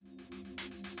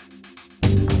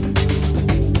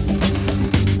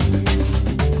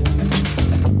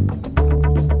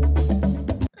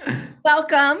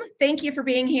Welcome. Thank you for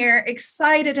being here.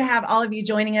 Excited to have all of you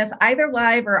joining us either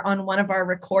live or on one of our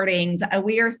recordings.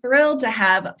 We are thrilled to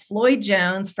have Floyd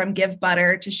Jones from Give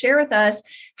Butter to share with us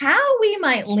how we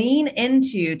might lean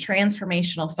into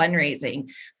transformational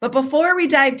fundraising. But before we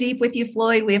dive deep with you,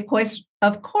 Floyd, we of course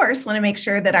want to make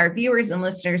sure that our viewers and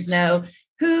listeners know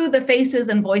who the faces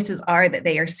and voices are that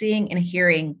they are seeing and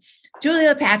hearing.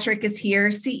 Julia Patrick is here,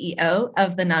 CEO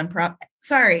of the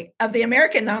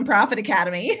American Nonprofit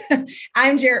Academy.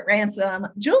 I'm Jarrett Ransom,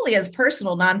 Julia's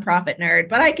personal nonprofit nerd,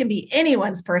 but I can be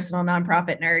anyone's personal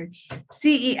nonprofit nerd,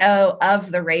 CEO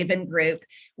of the Raven Group.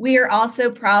 We are also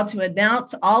proud to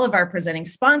announce all of our presenting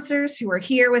sponsors who are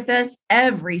here with us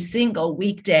every single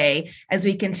weekday as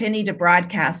we continue to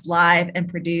broadcast live and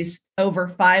produce over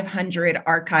 500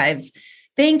 archives.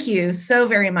 Thank you so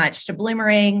very much to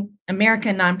Bloomerang,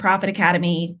 American Nonprofit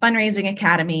Academy, Fundraising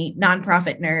Academy,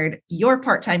 Nonprofit Nerd, Your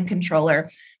Part-Time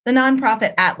Controller, the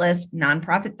Nonprofit Atlas,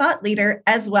 Nonprofit Thought Leader,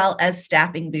 as well as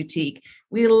Staffing Boutique.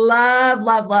 We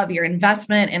love your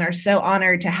investment and are so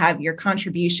honored to have your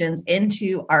contributions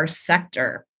into our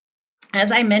sector. As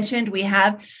I mentioned, we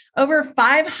have over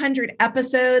 500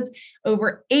 episodes,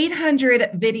 over 800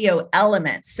 video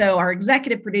elements. So our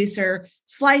executive producer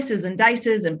slices and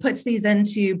dices and puts these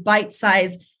into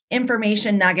bite-sized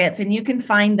information nuggets, and you can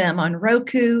find them on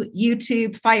Roku,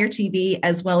 YouTube, Fire TV,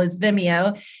 as well as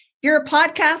Vimeo. If you're a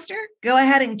podcaster, go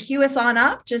ahead and cue us on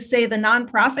up. Just say the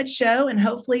Nonprofit Show, and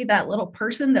hopefully that little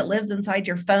person that lives inside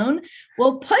your phone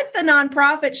will put the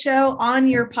Nonprofit Show on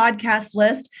your podcast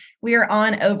list. We are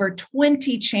on over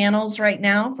 20 channels right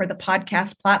now for the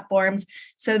podcast platforms.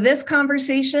 So this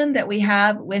conversation that we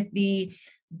have with the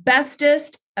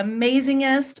bestest,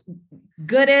 amazingest,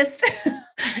 goodest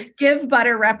Give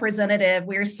Butter representative.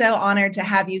 We're so honored to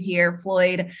have you here,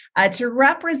 Floyd, to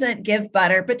represent Give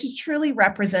Butter, but to truly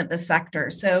represent the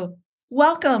sector. So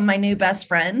welcome, my new best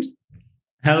friend.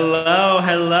 Hello.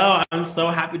 I'm so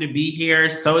happy to be here.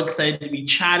 So excited to be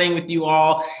chatting with you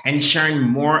all and sharing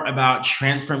more about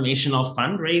transformational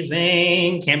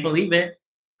fundraising. Can't believe it.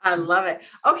 I love it.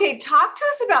 Okay, talk to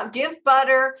us about Give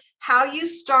Butter, how you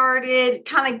started,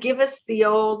 kind of give us the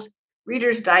old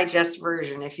Reader's Digest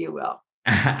version, if you will.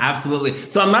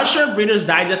 Absolutely. So I'm not sure if Reader's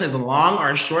Digest is long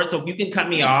or short, so you can cut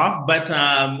me off, but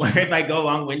if I go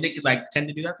long-winded, because I tend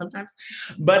to do that sometimes.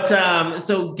 But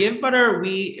so Give Butter,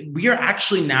 we are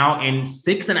actually now in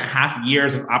 6.5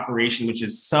 years of operation, which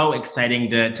is so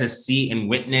exciting to see and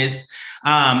witness.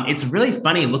 It's really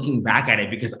funny looking back at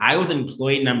it because I was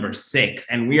employee number 6,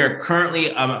 and we are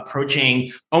currently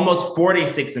approaching almost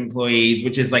 46 employees,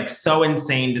 which is like so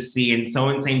insane to see and so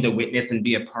insane to witness and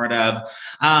be a part of.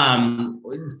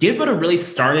 Give Butter really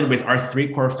started with our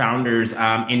 3 core founders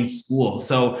in school.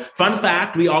 So fun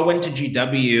fact, we all went to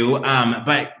GW,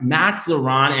 but Max,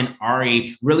 Laurent, and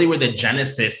Ari really were the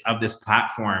genesis of this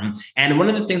platform. And one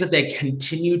of the things that they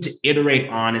continue to iterate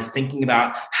on is thinking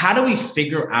about how do we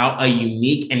figure out a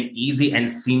unique and easy and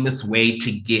seamless way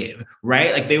to give,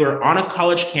 right? Like they were on a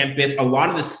college campus. A lot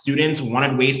of the students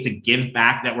wanted ways to give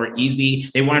back that were easy.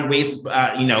 They wanted ways,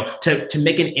 to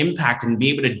make an impact and be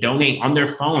able to donate on their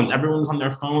phones. Everyone was on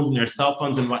their phones and their cell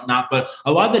phones and whatnot. But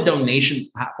a lot of the donation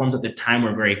platforms at the time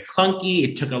were very clunky.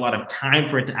 It took a lot of time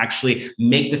for it to actually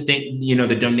make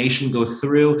the donation go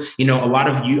through. A lot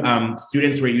of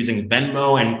students were using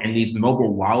Venmo and these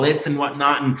mobile wallets and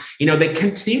whatnot. And, they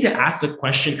continue to ask the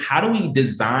question, how do we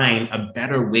design a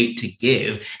better way to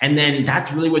give? And then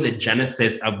that's really where the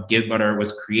genesis of Give Butter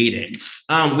was created.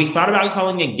 We thought about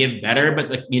calling it Give Better,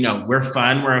 but we're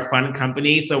fun. We're a fun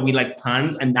company. So we like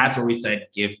puns. And that's where we said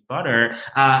Give Butter.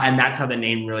 And that's how the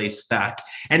name really stuck.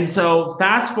 And so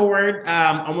fast forward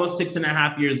almost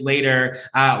 6.5 years later,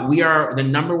 we are the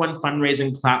 #1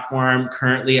 fundraising platform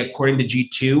currently, according to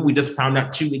G2. We just found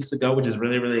out 2 weeks ago, which is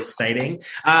really, really exciting.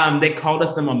 They called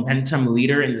us the momentum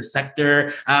leader in the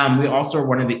sector. We also are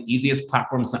one of the easiest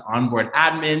platforms to onboard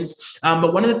admins.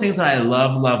 But one of the things that I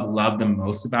love the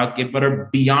most about Give Butter,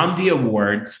 beyond the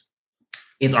awards,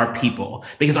 is our people,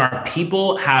 because our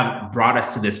people have brought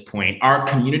us to this point. Our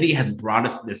community has brought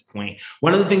us to this point.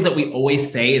 One of the things that we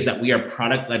always say is that we are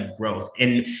product-led growth.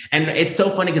 And it's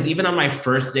so funny because even on my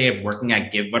first day of working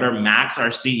at Give Butter, Max, our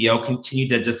CEO,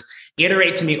 continued to just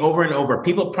iterate to me over and over,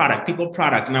 people, product.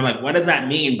 And I'm like, what does that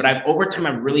mean? But over time,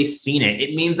 I've really seen it.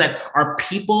 It means that our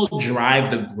people drive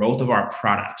the growth of our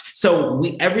product. So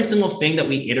every single thing that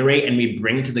we iterate and we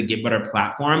bring to the Give Butter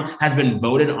platform has been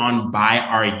voted on by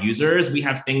our users. We have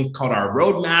have things called our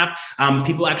roadmap.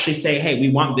 People actually say, hey, we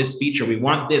want this feature, we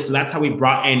want this. So that's how we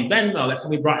brought in Venmo. That's how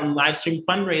we brought in live stream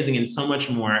fundraising and so much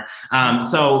more.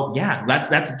 So yeah,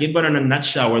 that's Give Butter in a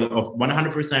nutshell. We're a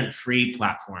 100% free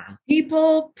platform.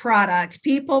 People, product.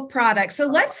 So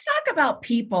let's talk about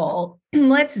people.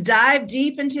 Let's dive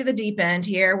deep into the deep end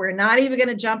here. We're not even going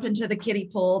to jump into the kiddie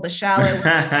pool, the shallow.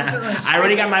 I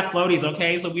already got my floaties.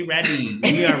 Okay. So we ready.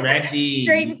 We are ready.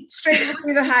 straight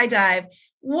through the high dive.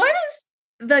 What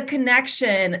is the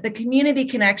connection, the community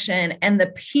connection and the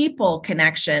people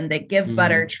connection that Give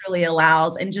Butter truly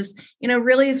allows? And just,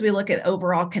 really, as we look at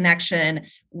overall connection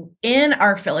in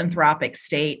our philanthropic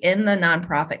state, in the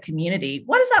nonprofit community,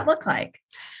 what does that look like?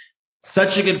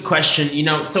 Such a good question.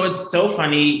 So it's so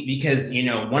funny because,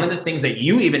 one of the things that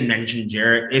you even mentioned,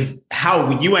 Jared, is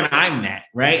how you and I met,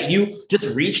 right? You just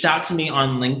reached out to me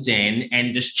on LinkedIn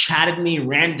and just chatted me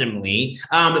randomly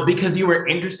because you were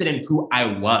interested in who I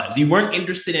was. You weren't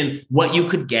interested in what you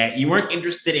could get. You weren't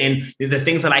interested in the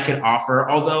things that I could offer.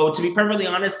 Although, to be perfectly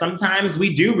honest, sometimes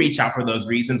we do reach out for those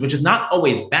reasons, which is not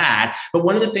always bad. But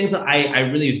one of the things that I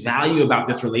really value about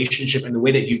this relationship and the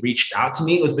way that you reached out to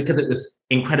me was because it was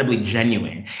incredibly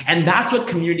genuine. And that's what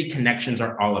community connections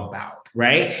are all about.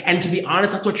 Right. And to be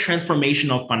honest, that's what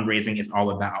transformational fundraising is all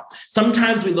about.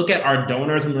 Sometimes we look at our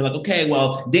donors and we're like, okay,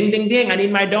 well, ding, ding, ding, I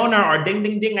need my donor, or ding,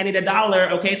 ding, ding, I need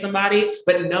 $1. Okay, somebody.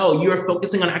 But no, you're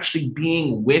focusing on actually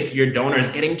being with your donors,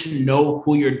 getting to know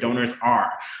who your donors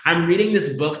are. I'm reading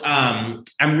this book.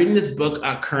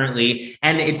 Currently,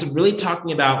 and it's really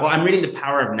talking about, I'm reading The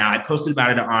Power of Now. I posted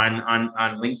about it on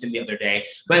LinkedIn the other day,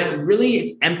 but really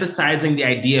it's emphasizing the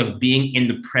idea of being in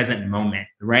the present moment,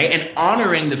 right? And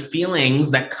honoring the feelings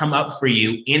that come up for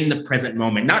you in the present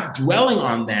moment, not dwelling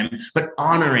on them, but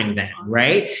honoring them,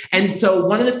 right? And so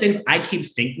one of the things I keep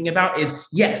thinking about is,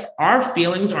 yes, our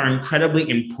feelings are incredibly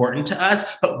important to us,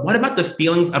 but what about the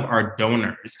feelings of our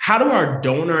donors? How do our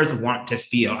donors want to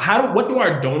feel? What do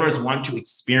our donors want to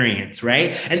experience,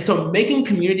 right? And so making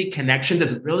community connections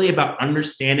is really about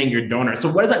understanding your donor. So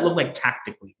what does that look like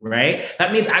tactically, right?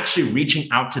 That means actually reaching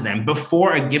out to them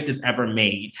before a gift is ever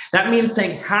made. That means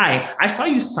saying, hi, I saw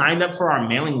you signed up for our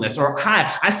mailing list, or hi,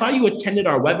 I saw you attended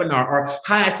our webinar, or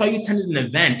hi, I saw you attended an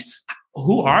event.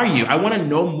 Who are you? I want to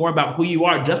know more about who you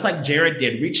are, just like Jared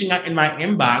did, reaching out in my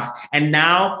inbox. And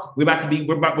now we're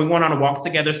going on a walk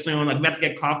together soon. Like, let's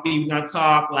get coffee. We're going to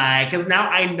talk, because now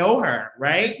I know her,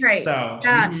 right? Right. So,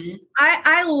 yeah.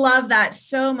 I love that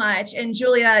so much. And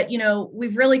Julia,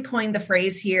 we've really coined the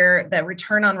phrase here, the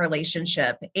return on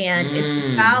relationship, and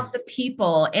it's about the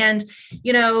people. And,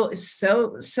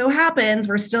 so happens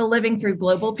we're still living through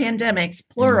global pandemics,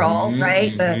 plural,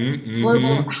 right? The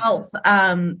global health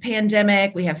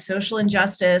pandemic, we have social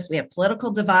injustice, we have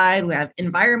political divide, we have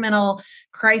environmental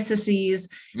crises.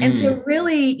 And so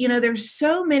really, there's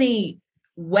so many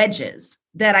wedges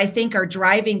that I think are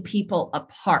driving people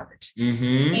apart.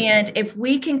 And if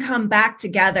we can come back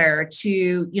together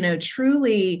to,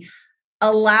 truly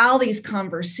allow these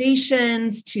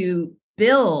conversations to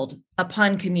build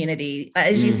upon community,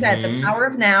 as you said, the power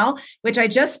of now, which I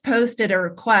just posted a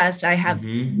request. I have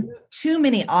too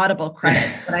many Audible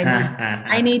credits that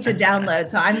I need to download.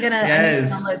 So I'm going to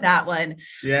download that one.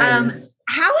 Yes.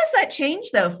 How has that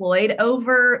changed though, Floyd,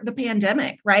 over the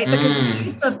pandemic, right? Because we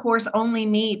used to, of course, only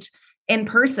meet in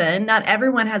person. Not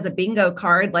everyone has a bingo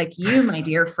card like you, my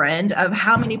dear friend, of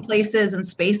how many places and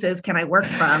spaces can I work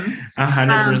from?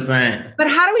 100%. But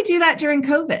how do we do that during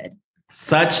COVID?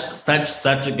 Such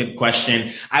a good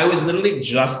question. I was literally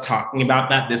just talking about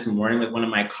that this morning with one of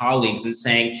my colleagues and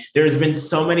saying there's been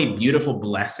so many beautiful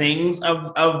blessings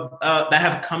of that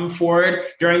have come forward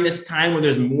during this time where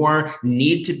there's more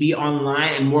need to be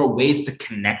online and more ways to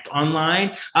connect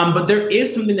online. But there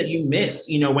is something that you miss,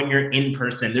 when you're in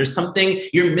person. There's something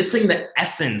you're missing, the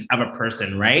essence of a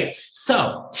person, right?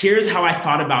 So here's how I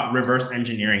thought about reverse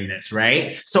engineering this,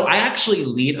 right? So I actually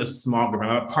lead a small group.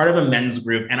 I'm a part of a men's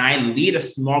group, and I lead a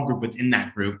small group within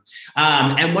that group.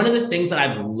 And one of the things that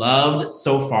I've loved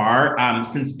so far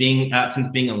since being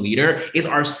a leader is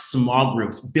our small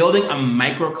groups, building a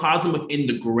microcosm within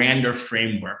the grander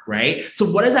framework, right? So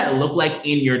what does that look like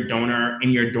in your donor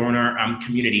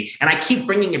community? And I keep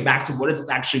bringing it back to what does this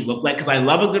actually look like? Because I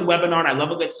love a good webinar and I love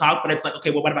a good talk, but it's like,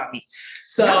 okay, well, what about me?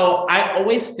 So I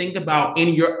always think about in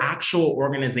your actual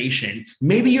organization,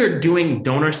 maybe you're doing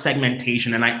donor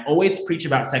segmentation, and I always preach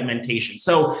about segmentation.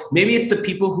 So maybe Maybe it's the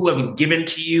people who have given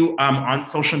to you on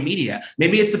social media.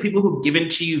 Maybe it's the people who've given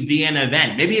to you via an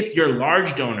event. Maybe it's your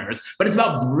large donors, but it's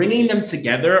about bringing them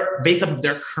together based on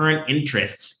their current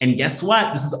interests. And guess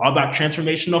what? This is all about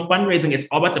transformational fundraising. It's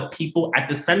all about the people at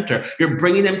the center. You're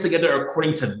bringing them together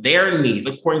according to their needs,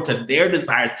 according to their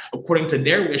desires, according to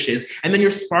their wishes. And then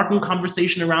you're sparking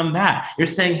conversation around that. You're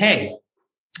saying, hey,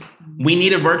 we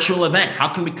need a virtual event. How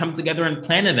can we come together and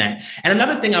plan an event? And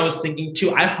another thing I was thinking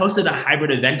too, I hosted a hybrid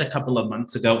event a couple of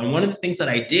months ago. And one of the things that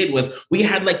I did was we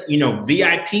had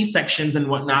VIP sections and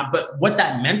whatnot. But what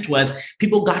that meant was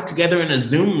people got together in a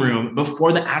Zoom room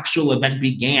before the actual event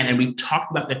began. And we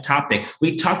talked about the topic.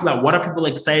 We talked about what are people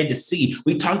excited to see.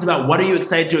 We talked about what are you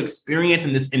excited to experience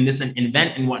in this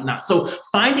event and whatnot. So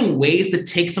finding ways to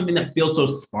take something that feels so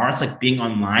sparse, like being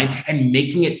online, and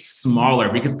making it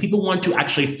smaller, because people want to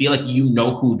actually feel like you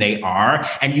know who they are.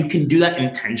 And you can do that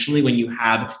intentionally when you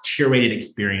have curated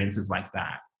experiences like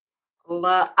that.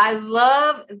 I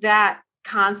love that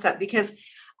concept because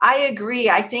I agree.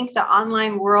 I think the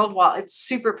online world, while it's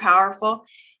super powerful,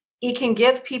 it can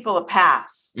give people a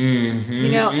pass, and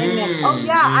then,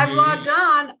 I logged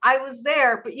on, I was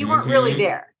there, but you weren't really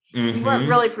there. You weren't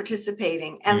really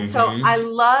participating. And so I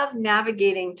love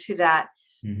navigating to that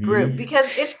group, because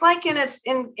it's like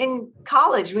in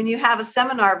college when you have a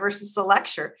seminar versus a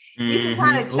lecture, you can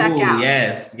kind of check out.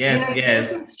 Yes. You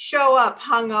can show up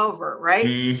hungover, right?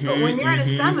 But when you're in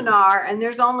a seminar and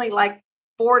there's only like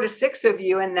 4 to 6 of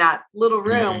you in that little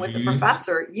room with the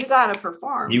professor, you got to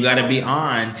perform. You got to be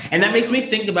on. And that makes me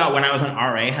think about when I was on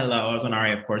RA. Hello, I was on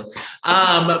RA, of course.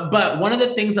 But one of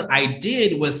the things that I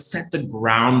did was set the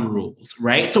ground rules,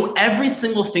 right? So every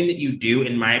single thing that you do,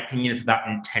 in my opinion, is about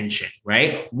intention,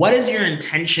 right? What is your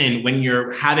intention when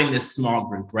you're having this small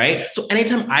group, right? So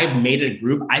anytime I've made a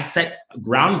group, I set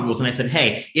ground rules and I said,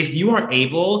 hey, if you are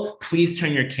able, please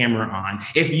turn your camera on.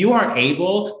 If you are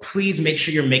able, please make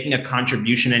sure you're making a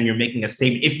contribution and you're making a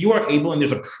statement. If you are able and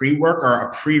there's a pre-work or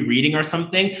a pre-reading or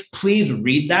something, please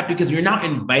read that, because you're now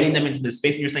inviting them into this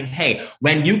space and you're saying, hey,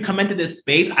 when you come into this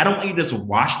space, I don't want you to just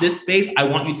watch this space. I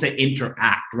want you to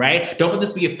interact, right? Don't let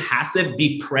this be a passive,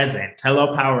 be present.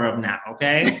 Hello, power of now.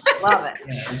 Okay. Love it.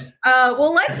 Yes.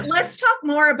 Well, let's talk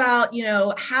more about,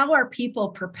 how our people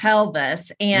propel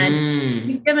this. And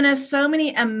you've given us so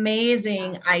many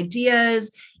amazing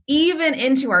ideas, even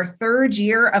into our 3rd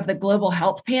year of the global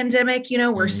health pandemic.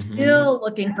 We're still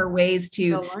looking for ways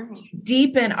to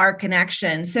deepen our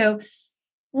connection. So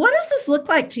what does this look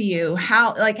like to you?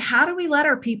 How do we let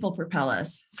our people propel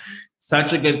us?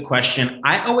 Such a good question.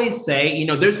 I always say,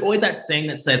 there's always that saying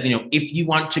that says, if you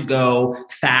want to go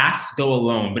fast, go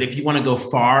alone. But if you want to go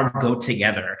far, go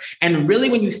together. And really,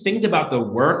 when you think about the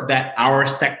work that our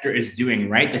sector is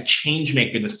doing, right? The change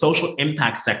maker, the social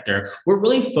impact sector, we're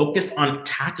really focused on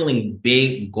tackling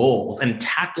big goals and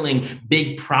tackling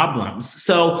big problems.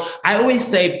 So I always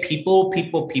say people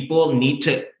need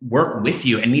to work with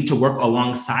you and need to work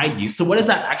alongside you. So what does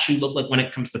that actually look like when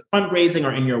it comes to fundraising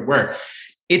or in your work?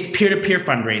 It's peer-to-peer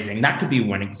fundraising. That could be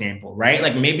one example, right?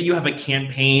 Like maybe you have a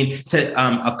campaign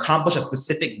to accomplish a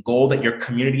specific goal that your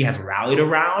community has rallied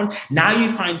around. Now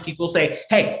you find people say,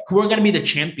 hey, who are going to be the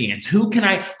champions? Who can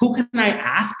I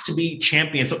ask to be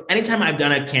champions? So anytime I've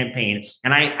done a campaign,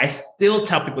 and I still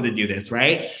tell people to do this,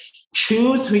 right?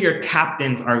 Choose who your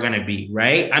captains are going to be,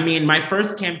 right? I mean, my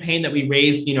first campaign that we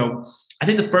raised, I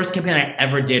think the first campaign I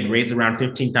ever did raised around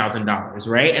 $15,000,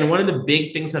 right? And one of the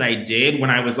big things that I did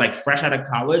when I was like fresh out of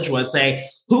college was say,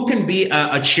 who can be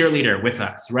a cheerleader with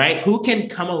us, right? Who can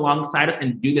come alongside us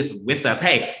and do this with us?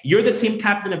 Hey, you're the team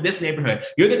captain of this neighborhood.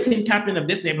 You're the team captain of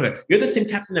this neighborhood. You're the team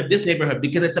captain of this neighborhood,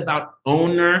 because it's about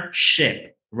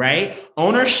ownership. Right?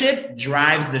 Ownership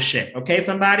drives the ship. Okay,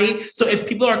 somebody? So if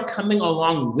people are coming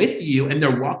along with you and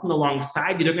they're walking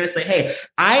alongside you, they're going to say, hey,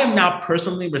 I am now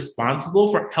personally responsible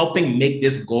for helping make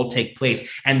this goal take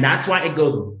place. And that's why it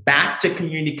goes back to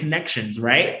community connections,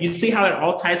 right? You see how it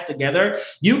all ties together?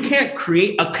 You can't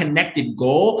create a connected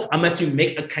goal unless you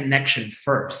make a connection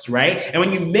first, right? And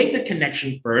when you make the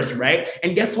connection first, right?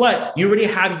 And guess what? You already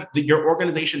have your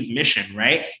organization's mission,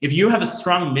 right? If you have a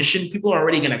strong mission, people are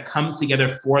already going to come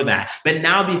together for that. But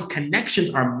now these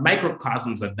connections are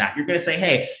microcosms of that. You're going to say,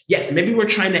 hey, yes, maybe we're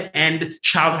trying to end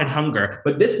childhood hunger,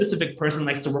 but this specific person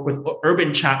likes to work with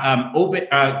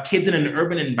kids in an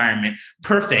urban environment.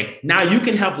 Perfect. Now you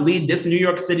can help lead this New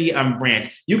York City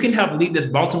branch. You can help lead this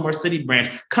Baltimore City branch.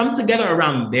 Come together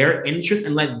around their interests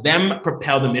and let them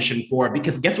propel the mission forward.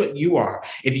 Because guess what you are?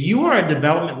 If you are a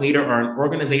development leader or an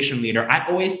organization leader, I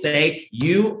always say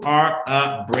you are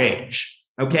a bridge.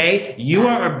 Okay, you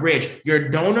are a bridge. Your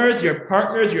donors, your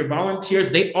partners, your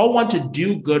volunteers, they all want to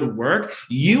do good work.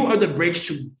 You are the bridge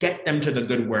to get them to the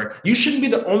good work. You shouldn't be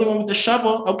the only one with the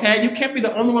shovel. Okay, you can't be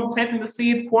the only one planting the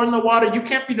seeds, pouring the water. You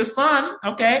can't be the sun.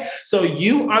 Okay, so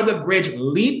you are the bridge.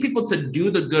 Lead people to do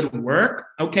the good work.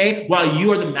 Okay, while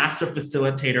you are the master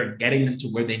facilitator, getting them to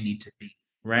where they need to be.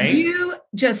 Right? You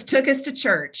just took us to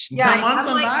church. Yeah, come on, I'm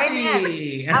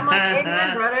somebody. I'm like,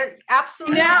 amen, brother.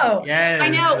 Absolutely. I know. Yes. I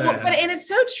know. Well, and it's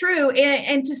so true.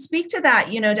 And to speak to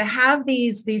that, to have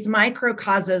these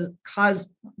microcosms,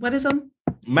 what is them?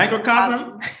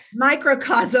 Microcosm.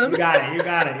 Microcosm. You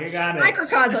got it.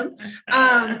 Microcosm.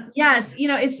 Yes.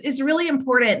 It's really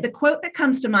important. The quote that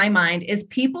comes to my mind is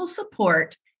people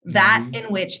support that in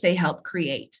which they help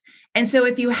create. And so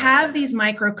if you have these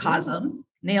microcosms,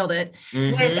 nailed it,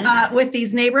 with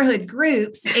these neighborhood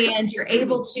groups, and you're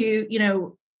able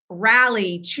to,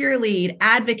 rally, cheerlead,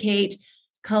 advocate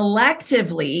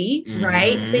collectively,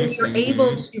 right? Then you're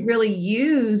able to really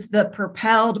use the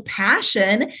propelled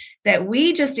passion that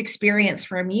we just experienced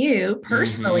from you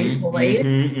personally, Floyd.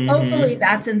 Hopefully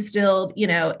that's instilled,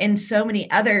 in so many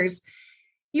others.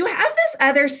 You have this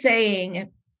other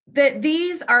saying that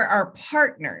these are our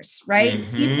partners, right?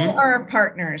 People are our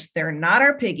partners. They're not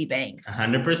our piggy banks.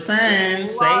 100%.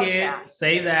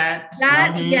 Say that.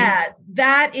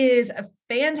 That is a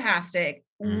fantastic.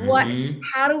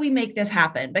 How do we make this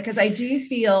happen? Because I do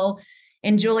feel,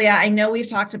 and Julia, I know we've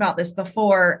talked about this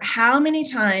before, how many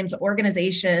times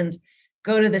organizations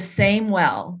go to the same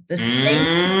well,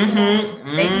 same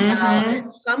well.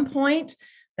 At some point,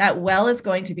 that well is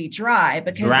going to be dry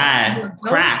because we're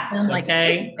cracks, like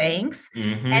banks,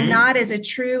 and not as a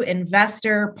true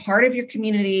investor, part of your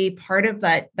community, part of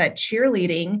that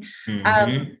cheerleading.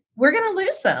 We're going to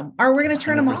lose them, or we're going to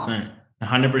turn 100%. them off.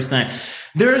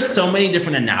 100%. There are so many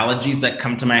different analogies that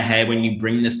come to my head when you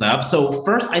bring this up. So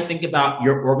first, I think about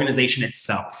your organization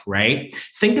itself, right?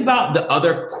 Think about the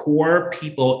other core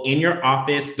people in your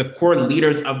office, the core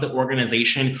leaders of the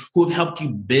organization who have helped you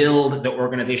build the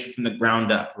organization from the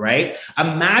ground up, right?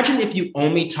 Imagine if you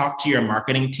only talked to your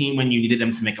marketing team when you needed them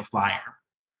to make a flyer.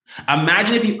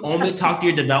 Imagine if you only talked to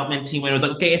your development team when it was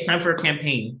like, okay, it's time for a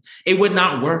campaign. It would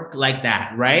not work like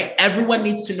that, right? Everyone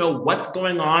needs to know what's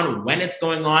going on, when it's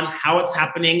going on, how it's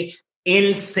happening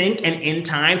in sync and in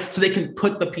time so they can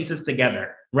put the pieces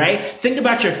together, right? Think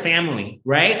about your family,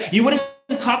 right? You wouldn't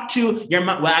talk to your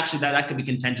mom. Well, actually, that could be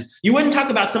contentious. You wouldn't talk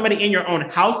about somebody in your own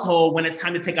household when it's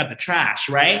time to take out the trash,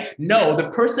 right? No, the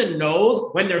person knows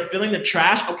when they're filling the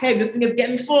trash, okay, this thing is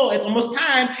getting full. It's almost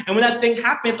time. And when that thing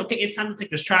happens, okay, it's time to take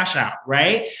this trash out,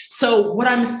 right? So what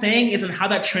I'm saying is, and how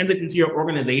that translates into your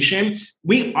organization,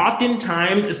 we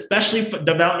oftentimes, especially for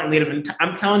development leaders, and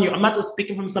I'm telling you, I'm not just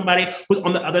speaking from somebody who's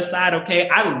on the other side, okay?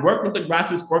 I work with the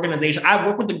grassroots organization. I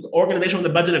work with the organization with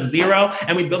a budget of 0,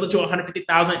 and we build it to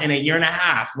 150,000 in a year and a half.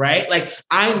 Right? Like,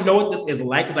 I know what this is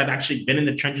like because I've actually been in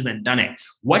the trenches and done it.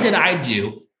 What did I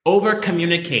do? Over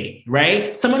communicate,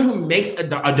 right? Someone who makes a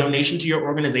donation to your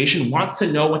organization wants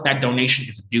to know what that donation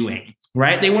is doing,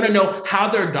 right? They want to know how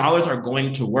their dollars are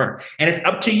going to work. And it's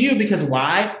up to you because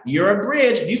why? You're a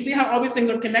bridge. You see how all these things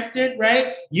are connected,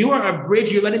 right? You are a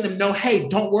bridge. You're letting them know, hey,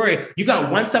 don't worry. You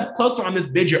got one step closer on this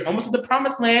bridge. You're almost at the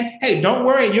promised land. Hey, don't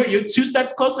worry. You're 2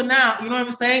 steps closer now. You know what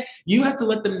I'm saying? You have to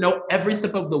let them know every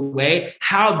step of the way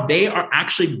how they are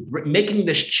actually making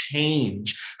this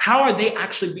change. How are they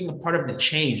actually being a part of the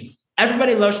change?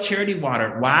 Everybody loves charity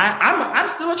water. Why? I'm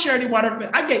still a charity water fan.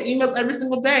 I get emails every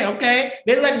single day, okay?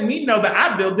 They let me know that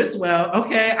I build this well,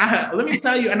 okay? Let me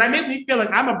tell you, and that makes me feel like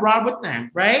I'm abroad with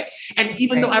them, right? And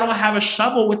even though I don't have a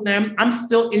shovel with them, I'm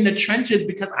still in the trenches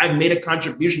because I've made a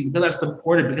contribution, because I've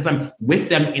supported, because I'm with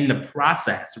them in the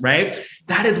process, right?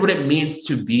 That is what it means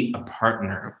to be a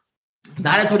partner.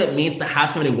 That is what it means to have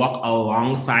somebody walk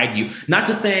alongside you, not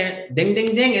just saying, ding,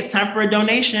 ding, ding, it's time for a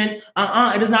donation.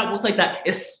 It does not work like that,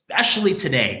 especially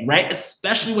today, right?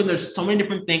 Especially when there's so many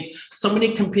different things, so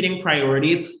many competing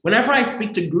priorities. Whenever I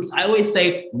speak to groups, I always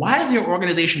say, why does your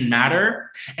organization matter?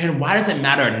 And why does it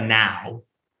matter now?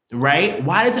 Right?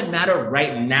 Why does it matter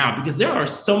right now? Because there are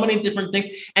so many different things.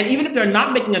 And even if they're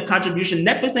not making a contribution,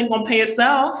 Netflix ain't going to pay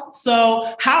itself.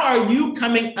 So how are you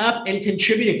coming up and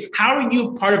contributing? How are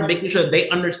you part of making sure that they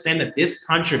understand that this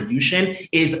contribution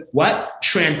is what?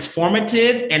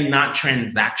 Transformative and not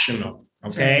transactional.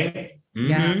 Okay. Right.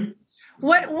 Yeah.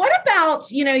 What about,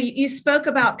 you spoke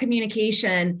about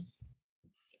communication.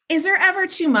 Is there ever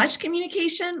too much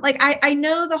communication? Like I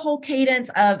know the whole cadence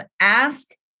of ask,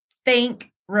 think,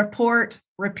 report,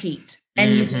 repeat.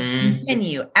 And you just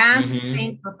continue. Ask,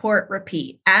 think, report,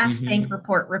 repeat. Ask, think,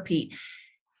 report, repeat.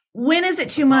 When is it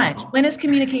too much? When is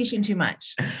communication too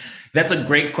much? That's a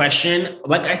great question.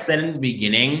 Like I said in the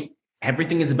beginning,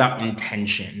 everything is about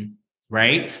intention,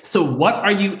 right? So what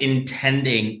are you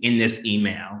intending in this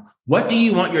email? What do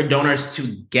you want your donors to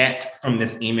get from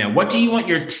this email? What do you want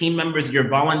your team members, your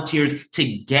volunteers to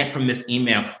get from this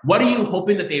email? What are you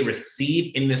hoping that they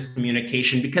receive in this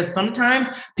communication? Because sometimes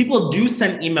people do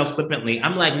send emails flippantly.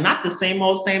 I'm like, not the same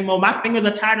old, same old. My fingers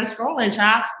are tired of scrolling,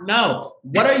 child. No.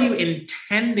 What are you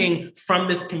intending from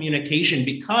this communication?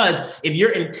 Because if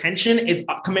your intention is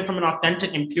coming from an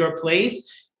authentic and pure place,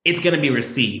 it's going to be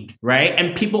received, right?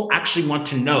 And people actually want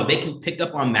to know. They can pick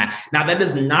up on that. Now, that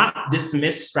does not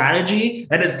dismiss strategy.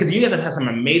 That is because you guys have had some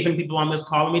amazing people on this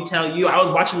call. Let me tell you, I was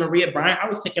watching Maria Bryant. I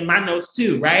was taking my notes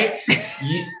too, right?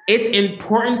 It's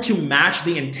important to match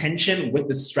the intention with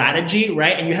the strategy,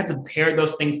 right? And you have to pair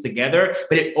those things together,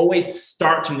 but it always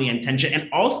starts from the intention. And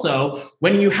also,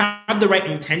 when you have the right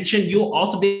intention, you'll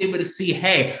also be able to see,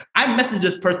 hey, I messaged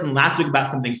this person last week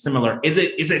about something similar. Is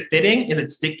it fitting? Is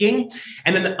it sticking?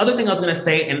 And then the other thing I was going to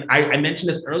say, and I mentioned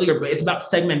this earlier, but it's about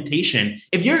segmentation.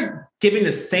 If you're giving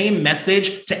the same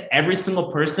message to every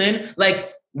single person,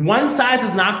 like one size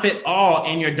does not fit all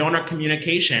in your donor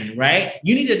communication, right?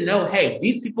 You need to know, hey,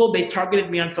 these people, they targeted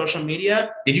me on social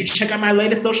media. Did you check out my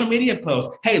latest social media post?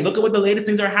 Hey, look at what the latest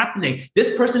things are happening.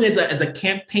 This person is a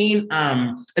campaign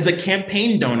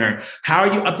donor. How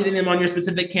are you updating them on your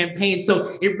specific campaign?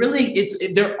 So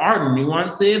there are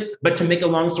nuances, but to make a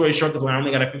long story short, because we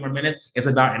only got a few more minutes, it's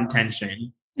about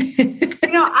intention.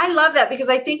 I love that because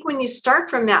I think when you start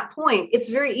from that point, it's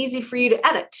very easy for you to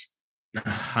edit.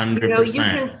 100%. You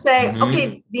can say,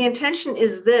 okay, the intention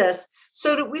is this.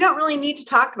 So we don't really need to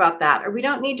talk about that, or we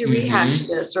don't need to rehash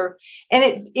this,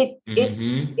 and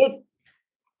it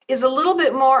is a little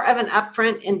bit more of an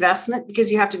upfront investment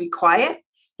because you have to be quiet,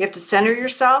 you have to center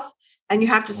yourself, and you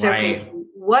have to say, okay,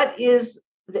 what is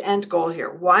the end goal here?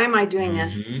 Why am I doing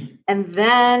this? And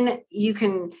then you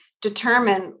can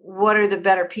determine what are the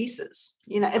better pieces.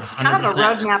 It's 100%. Kind of a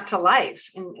roadmap to life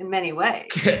in many ways.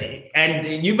 And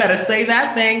you better say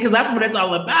that thing, because that's what it's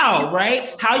all about,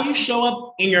 right? How you show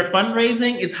up in your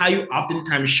fundraising is how you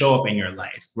oftentimes show up in your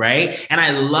life, right? And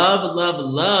I love, love,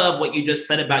 love what you just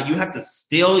said about you have to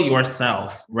still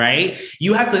yourself, right?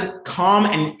 You have to calm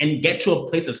and get to a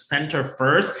place of center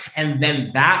first, and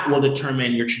then that will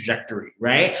determine your trajectory,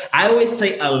 right? I always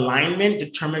say alignment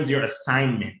determines your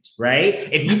assignment, right?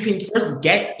 If you can first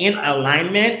get in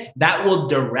alignment, that will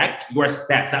direct your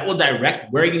steps. That will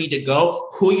direct where you need to go,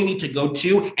 who you need to go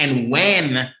to, and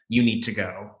when you need to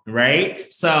go,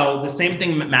 right? So the same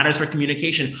thing matters for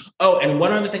communication. Oh, and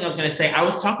one other thing I was going to say, I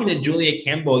was talking to Julia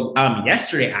Campbell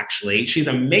yesterday, actually. She's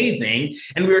amazing.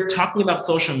 And we were talking about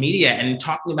social media and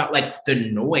talking about like the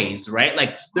noise, right?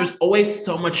 Like there's always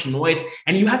so much noise.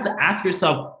 And you have to ask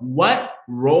yourself, what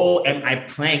role am I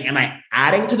playing? Am I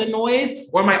adding to the noise,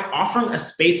 or am I offering a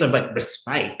space of like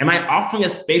respite? Am I offering a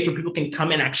space where people can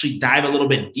come and actually dive a little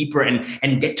bit deeper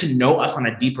and get to know us on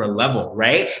a deeper level,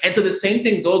 right? And so the same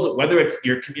thing goes whether it's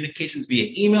your communications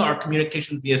via email or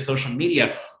communications via social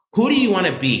media. Who do you want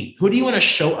to be? Who do you want to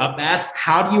show up as?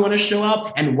 How do you want to show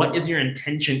up? And what is your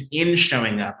intention in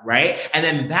showing up, right? And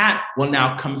then that will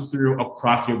now come through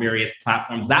across your various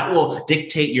platforms. That will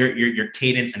dictate your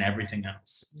cadence and everything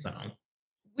else. So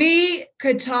we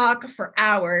could talk for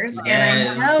hours,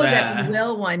 and I know that we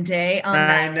will one day on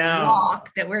that walk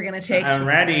that we're going to take. I'm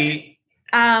ready.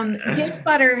 Give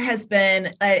Butter has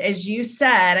been, as you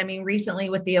said, I mean, recently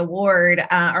with the award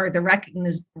or the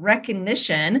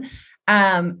recognition,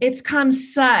 it's come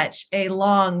such a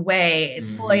long way.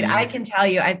 Floyd, I can tell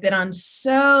you, I've been on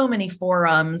so many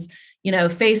forums,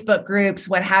 Facebook groups,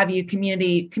 what have you,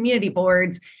 community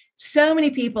boards. So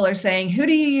many people are saying, who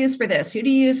do you use for this? Who do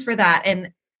you use for that? And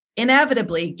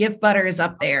inevitably, Give Butter is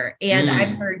up there. And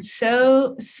I've heard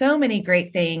so many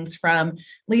great things from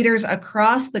leaders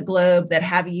across the globe that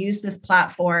have used this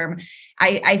platform.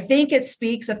 I think it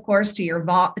speaks, of course, to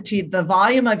to the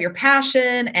volume of your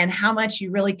passion and how much you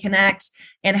really connect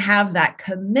and have that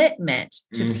commitment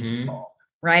to people,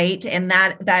 right? And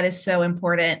that is so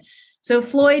important. So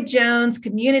Floyd Jones,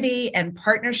 community and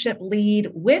partnership lead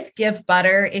with Give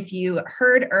Butter. If you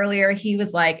heard earlier, he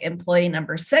was like employee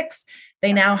number 6.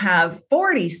 They now have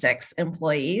 46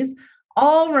 employees,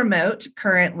 all remote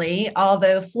currently,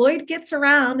 although Floyd gets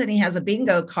around and he has a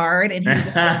bingo card and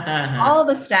he all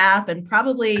the staff and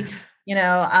probably,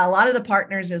 a lot of the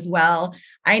partners as well.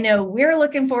 I know we're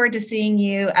looking forward to seeing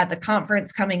you at the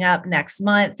conference coming up next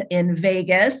month in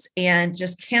Vegas, and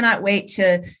just cannot wait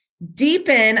to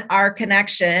deepen our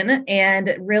connection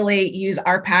and really use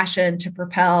our passion to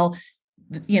propel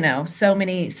so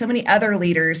many other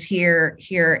leaders here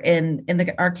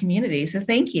in our community. So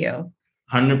thank you.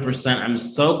 100%. I'm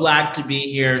so glad to be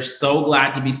here. So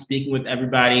glad to be speaking with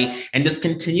everybody, and just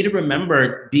continue to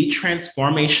remember, be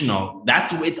transformational.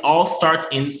 It all starts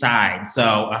inside.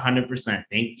 So 100%.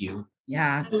 Thank you.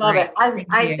 Yeah. I love it.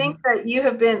 I think that you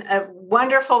have been a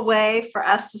wonderful way for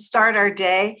us to start our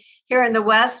day. Here in the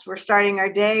West, we're starting our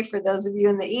day. For those of you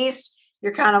in the East,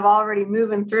 you're kind of already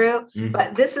moving through,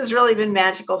 but this has really been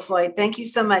magical, Floyd. Thank you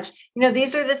so much.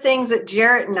 These are the things that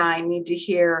Jarrett and I need to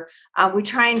hear. We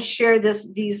try and share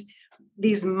these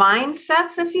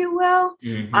mindsets, if you will.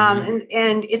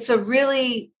 And it's a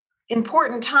really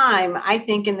important time, I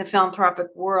think, in the philanthropic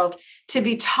world to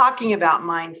be talking about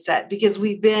mindset, because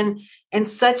we've been in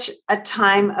such a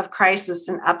time of crisis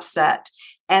and upset.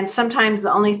 And sometimes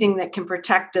the only thing that can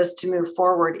protect us to move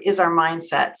forward is our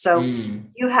mindset. So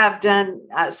you have done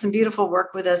some beautiful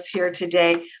work with us here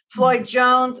today. Floyd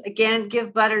Jones, again,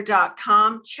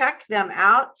 givebutter.com. Check them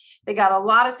out. They got a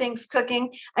lot of things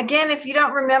cooking. Again, if you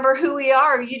don't remember who we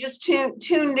are, you just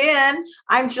tuned in.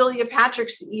 I'm Julia Patrick,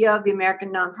 CEO of the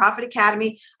American Nonprofit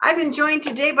Academy. I've been joined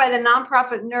today by the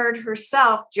nonprofit nerd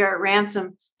herself, Jarrett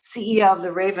Ransom, CEO of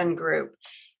the Raven Group.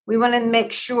 We want to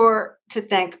make sure to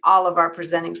thank all of our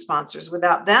presenting sponsors.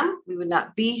 Without them, we would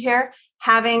not be here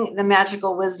having the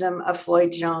magical wisdom of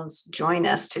Floyd Jones join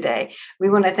us today. We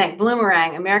want to thank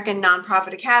Bloomerang, American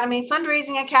Nonprofit Academy,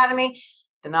 Fundraising Academy,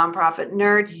 the Nonprofit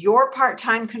Nerd, Your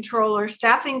Part-Time Controller,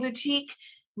 Staffing Boutique,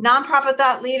 Nonprofit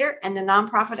Thought Leader, and the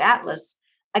Nonprofit Atlas.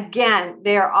 Again,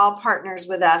 they are all partners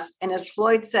with us. And as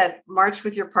Floyd said, march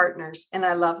with your partners. And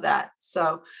I love that.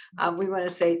 So we want to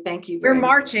say thank you. We're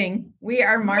marching. We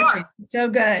are marching. So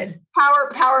good.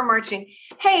 Power marching.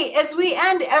 Hey, as we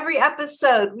end every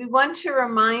episode, we want to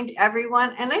remind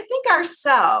everyone, and I think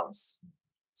ourselves,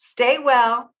 stay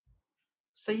well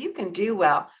so you can do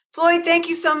well. Floyd, thank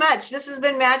you so much. This has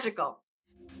been magical.